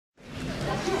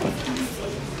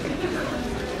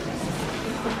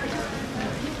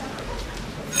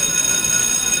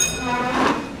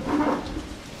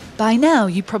By now,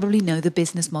 you probably know the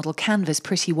business model canvas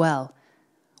pretty well.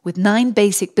 With 9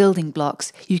 basic building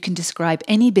blocks, you can describe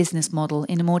any business model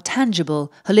in a more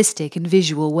tangible, holistic, and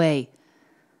visual way.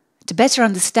 To better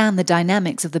understand the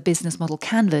dynamics of the business model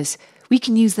canvas, we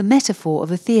can use the metaphor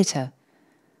of a theatre.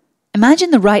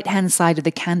 Imagine the right-hand side of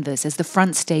the canvas as the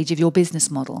front stage of your business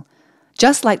model,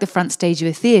 just like the front stage of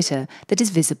a theatre that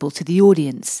is visible to the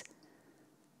audience.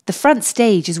 The front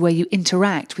stage is where you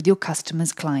interact with your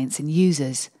customers, clients, and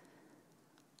users.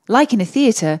 Like in a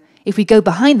theatre, if we go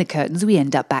behind the curtains, we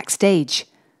end up backstage.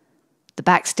 The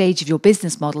backstage of your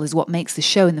business model is what makes the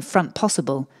show in the front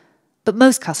possible, but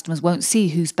most customers won't see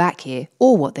who's back here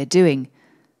or what they're doing.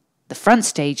 The front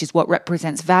stage is what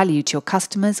represents value to your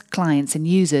customers, clients, and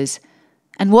users,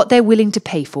 and what they're willing to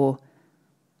pay for.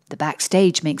 The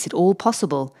backstage makes it all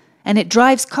possible, and it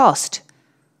drives cost.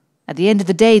 At the end of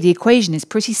the day, the equation is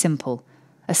pretty simple.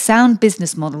 A sound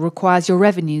business model requires your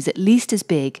revenues at least as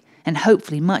big and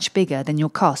hopefully much bigger than your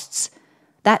costs.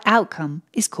 That outcome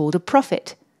is called a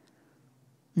profit.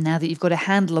 Now that you've got a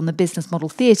handle on the business model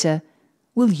theatre,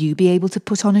 will you be able to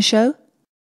put on a show?